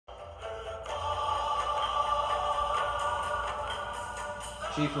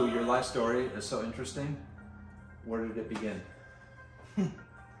Shifu, your life story is so interesting. Where did it begin?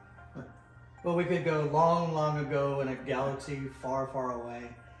 Well, we could go long, long ago in a galaxy far, far away.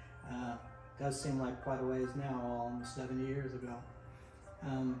 Does seem like quite a ways now, almost 70 years ago.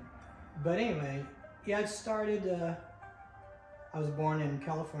 But anyway, yeah, it started, I was born in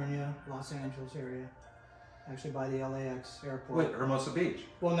California, Los Angeles area, actually by the LAX airport. Wait, Hermosa Beach?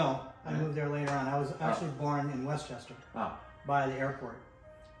 Well, no, I moved there later on. I was actually born in Westchester by the airport.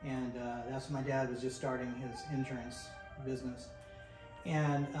 And that's when my dad was just starting his insurance business.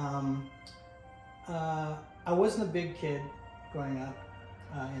 And I wasn't a big kid growing up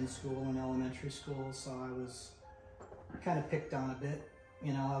in school, in elementary school, so I was kind of picked on a bit.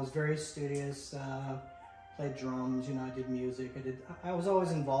 You know, I was very studious, played drums, you know, I did music. I was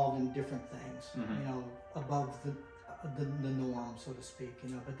always involved in different things, you know, above the norm, so to speak,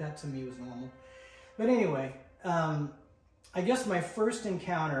 you know, but that to me was normal. But anyway, I guess my first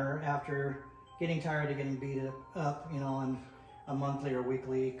encounter after getting tired of getting beat up, you know, on a monthly or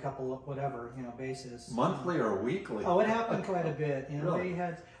weekly, couple of whatever, you know, basis. Monthly or weekly? Oh, it happened quite a bit. You know, really?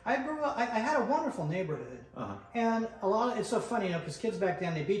 I grew up, I had a wonderful neighborhood. And it's so funny, you know, because kids back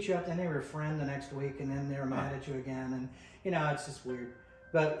then, they beat you up, then they were a friend the next week, and then they were mad at you again. And, you know, it's just weird.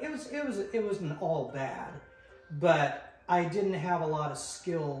 But it wasn't all bad. But I didn't have a lot of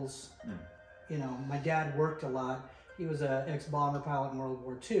skills. You know, my dad worked a lot. He was an ex-bomber pilot in World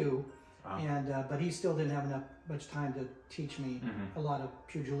War II. And but he still didn't have much time to teach me a lot of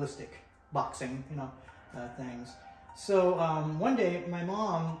pugilistic boxing, you know, things. So one day, my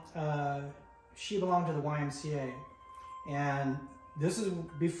mom, she belonged to the YMCA, and this is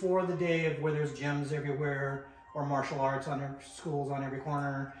before the day of where there's gyms everywhere or martial arts on her schools on every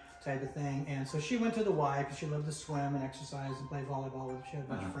corner type of thing. And so she went to the Y because she loved to swim and exercise and play volleyball with. She had a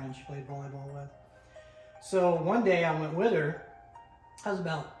bunch of friends she played volleyball with. So one day I went with her. I was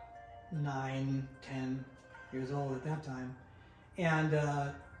about 9, 10 years old at that time. And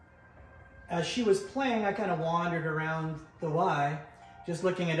as she was playing, I kind of wandered around the Y, just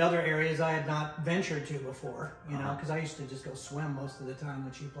looking at other areas I had not ventured to before, you know, because I used to just go swim most of the time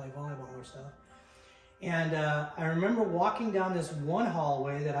when she played volleyball or stuff. And I remember walking down this one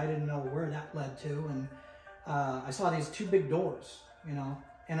hallway that I didn't know where that led to, and I saw these 2 big doors, you know,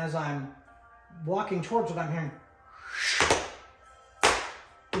 and as I'm walking towards it, I'm hearing,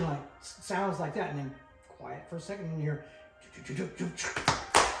 you know, like sounds like that, and then quiet for a second, and you hear,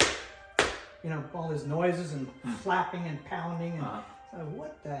 you know, all these noises and flapping and pounding, and so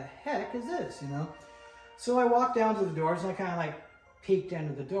what the heck is this, you know? So I walked down to the doors, and I kind of like peeked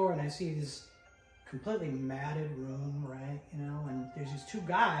into the door, and I see this completely matted room, right, you know, and there's these 2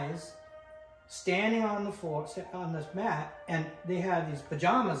 guys standing on the floor, on this mat, and they had these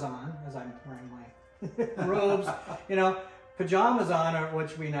pajamas on, as I'm wearing my robes, you know, pajamas on, or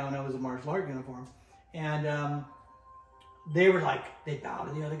which we now know is a martial art uniform. And they were like, they bowed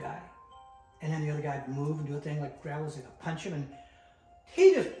to the other guy. And then the other guy would move and do a thing, like grab us, like punch him, and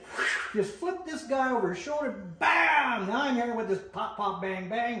he just flipped this guy over his shoulder, bam! Now I'm hearing what this pop, pop, bang,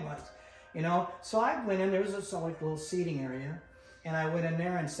 bang was, you know? So I went in, there was a like little seating area, and I went in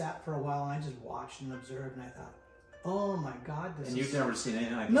there and sat for a while, and I just watched and observed, and I thought, oh my God, this is... And you've never seen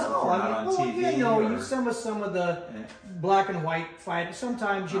anything like this no, before, not on TV? Yeah, no, you some of the black and white fight.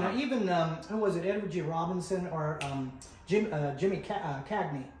 Sometimes, you know, even, who was it, Edward G. Robinson or Jimmy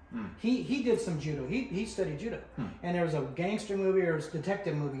Cagney. He did some judo. He studied judo. And there was a gangster movie or a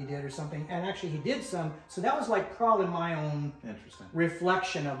detective movie he did or something. And actually he did some. So that was like probably my own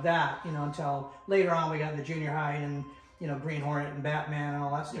reflection of that, you know, until later on we got the junior high and, you know, Green Hornet and Batman and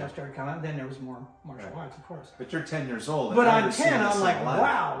all that stuff started coming out. Then there was more martial arts, of course. But you're 10 years old. But I'm 10, I'm like,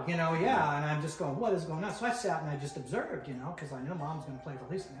 wow, you know, and I'm just going, what is going on? So I sat and I just observed, you know, because I knew Mom's going to play for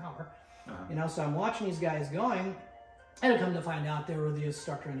at least an hour. You know, so I'm watching these guys going. And I come to find out they were the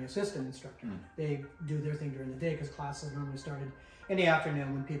instructor and the assistant instructor. They do their thing during the day because classes normally started in the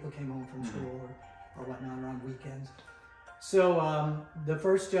afternoon when people came home from school or whatnot, or on weekends. So the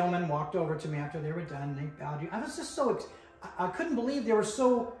first gentleman walked over to me after they were done. They bowed. I was just so, I couldn't believe they were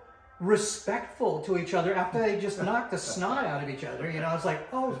so respectful to each other after they just knocked the snot out of each other. You know, it's like,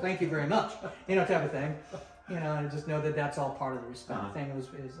 oh, thank you very much, you know, type of thing. You know, and just know that that's all part of the respect thing.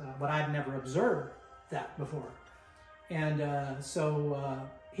 But I'd never observed that before. And so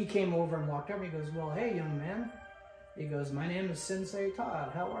he came over and walked over. He goes, well, hey, young man. He goes, my name is Sensei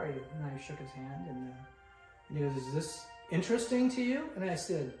Todd. How are you? And I shook his hand. And he goes, is this interesting to you? And I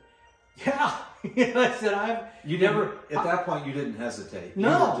said, yeah. I said, at that point, you didn't hesitate.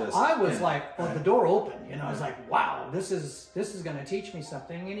 No, I was like, well, the door opened. You know, I was like, wow, this is going to teach me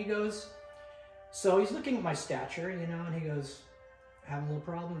something. And he goes, so he's looking at my stature, you know, and he goes, having a little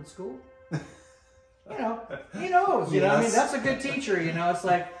problem at school? You know, he knows, you know, I mean, that's a good teacher, you know, it's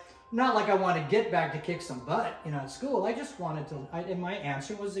like, not like I want to get back to kick some butt, you know, at school. I just wanted to, and my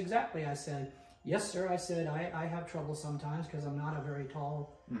answer was exactly, I said, yes, sir. I said, I have trouble sometimes because I'm not a very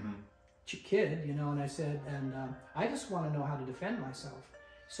tall kid, you know, and I said, and I just want to know how to defend myself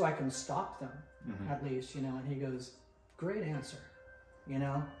so I can stop them at least, you know, and he goes, great answer, you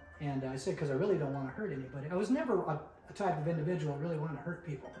know, and I said, because I really don't want to hurt anybody. I was never a type of individual that really wanted to hurt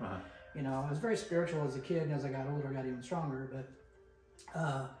people. You know, I was very spiritual as a kid, and as I got older, I got even stronger,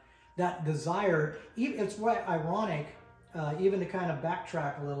 but that desire, it's quite ironic, even to kind of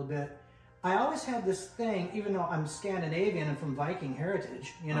backtrack a little bit. I always had this thing, even though I'm Scandinavian and from Viking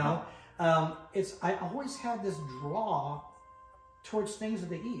heritage, you know, I always had this draw towards things of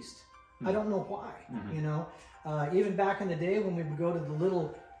the East. I don't know why, you know. Even back in the day when we would go to the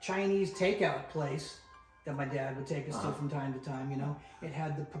little Chinese takeout place that my dad would take us to from time to time, you know, it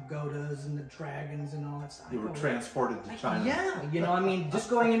had the pagodas and the dragons and all that stuff. You were transported to China. Yeah, you know, I mean, just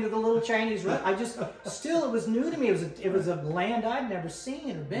going into the little Chinese restaurant, I just, still, it was new to me. It was a land I'd never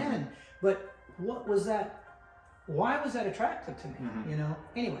seen or been. But what was that? Why was that attractive to me? You know.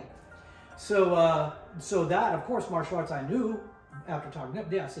 Anyway, so that, of course, martial arts I knew after talking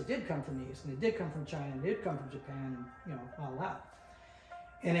up. Yes, it did come from the East, and it did come from China, and it did come from Japan, and you know, all that.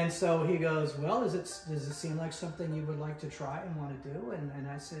 And then so he goes, well, does it seem like something you would like to try and want to do? And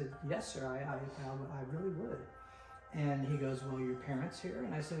I said, yes, sir, I really would. And he goes, well, your parents here?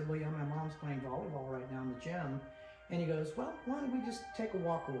 And I said, well, yeah, my mom's playing volleyball right now in the gym. And he goes, well, why don't we just take a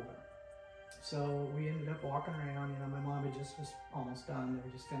walk over? So we ended up walking around. You know, my mom had just was almost done. They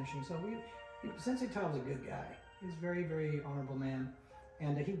were just finishing. So Sensei Todd was a good guy. He was a very, very honorable man.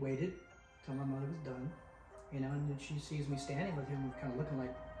 And he waited till my mother was done. You know, and then she sees me standing with him, kind of looking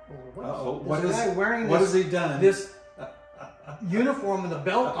like, well, what has he done? This uniform with a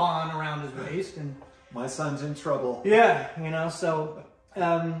belt on around his waist, and my son's in trouble. Yeah, you know. So,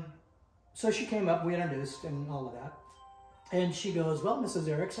 so she came up, we introduced, and all of that, and she goes, "Well, Mrs.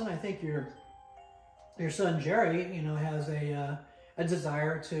 Erickson, I think your son Jerry, you know, has a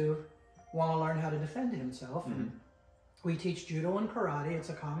desire to want to learn how to defend himself. And we teach judo and karate. It's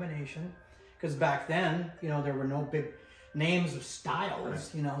a combination." Because back then, you know, there were no big names of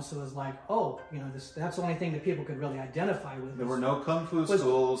styles, you know, so it was like, oh, you know, that's the only thing that people could really identify with. There were no kung fu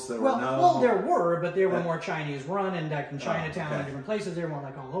schools. There well, there were, but they were more Chinese run, and like in Chinatown and different places, they were more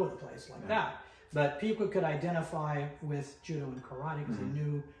like all over the place like that. But people could identify with judo and karate because they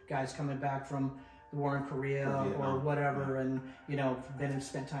knew guys coming back from the war in Korea or whatever, and, you know,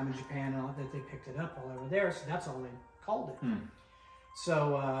 spent time in Japan and all that, they picked it up while they were there, so that's all they called it.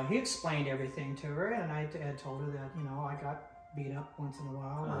 So he explained everything to her, and I had told her that, you know, I got beat up once in a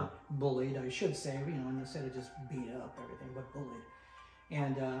while, or bullied, I should say, you know, instead of just beat up everything, but bullied.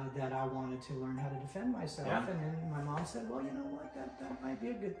 And that I wanted to learn how to defend myself. And then my mom said, well, you know what, that might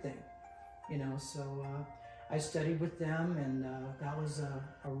be a good thing. You know, so I studied with them, and that was a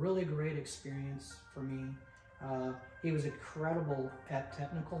really great experience for me. He was incredible at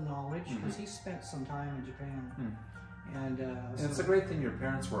technical knowledge, because he spent some time in Japan. And it's a great thing your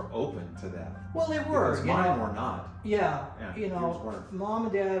parents were open to that. Well, they were. Because mine were not. Yeah, you know, mom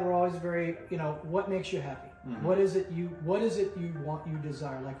and dad were always very, you know, what makes you happy? What is it you want, you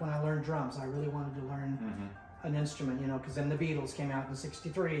desire? Like when I learned drums, I really wanted to learn an instrument, you know, because then the Beatles came out in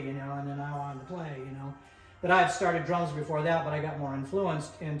 '63, you know, and then I wanted to play, you know. But I had started drums before that, but I got more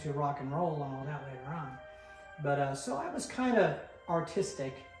influenced into rock and roll and all that later on. But so I was kind of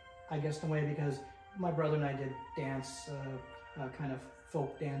artistic, I guess, in a way, because my brother and I did dance, kind of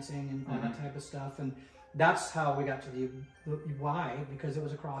folk dancing and all that type of stuff. And that's how we got to the Y, because it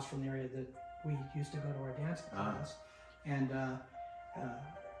was across from the area that we used to go to our dance class. And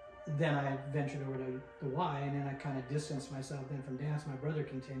then I ventured over to the Y, and then I kind of distanced myself then from dance. My brother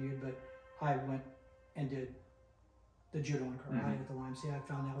continued, but I went and did the judo and karate at the YMCA. I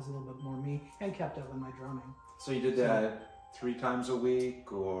found that was a little bit more me, and kept up with my drumming. So you did that 3 times a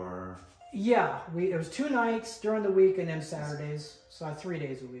week, or? Yeah, it was 2 nights during the week, and then Saturdays, so 3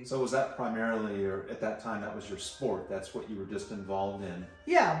 days a week. So was that primarily, or at that time, that was your sport? That's what you were just involved in?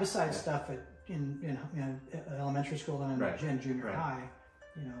 Yeah, besides stuff in elementary school and in junior high,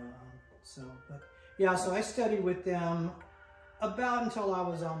 you know. So, but yeah, so I studied with them about until I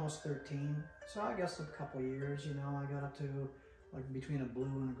was almost 13. So I guess a couple of years, you know. I got up to like between a blue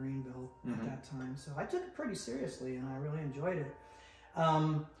and a green belt at that time. So I took it pretty seriously, and I really enjoyed it.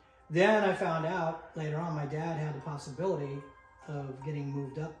 Then I found out later on my dad had the possibility of getting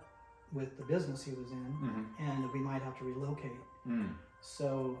moved up with the business he was in, and that we might have to relocate.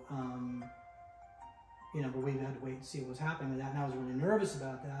 So you know, but we had to wait and see what was happening with that. And I was really nervous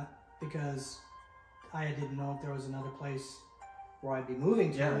about that because I didn't know if there was another place where I'd be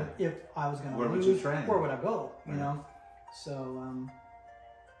moving to if I was going to leave. Where would I go? You know, so.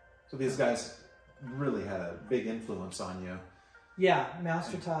 So these guys really had a big influence on you. Yeah,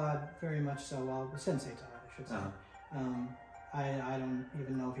 Master Todd, very much so. Well, Sensei Todd, I should say. I don't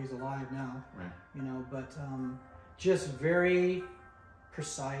even know if he's alive now. Right. You know, but just very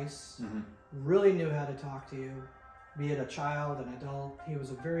precise. Really knew how to talk to you, be it a child, an adult. He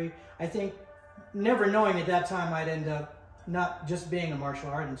was a very, I think, never knowing at that time I'd end up not just being a martial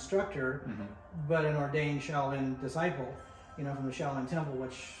art instructor, but an ordained Shaolin disciple, you know, from the Shaolin Temple,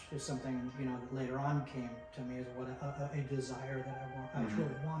 which is something, you know, that later on came to me as what a desire that I truly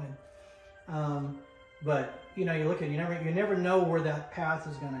wanted. But, you know, you look at it, you never know where that path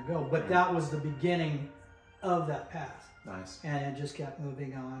is going to go, but that was the beginning of that path. Nice. And it just kept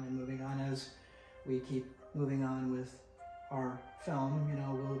moving on as we keep moving on with our film. You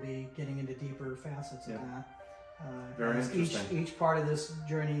know, we'll be getting into deeper facets of that. Very interesting. Each part of this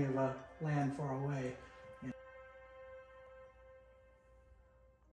journey of a land far away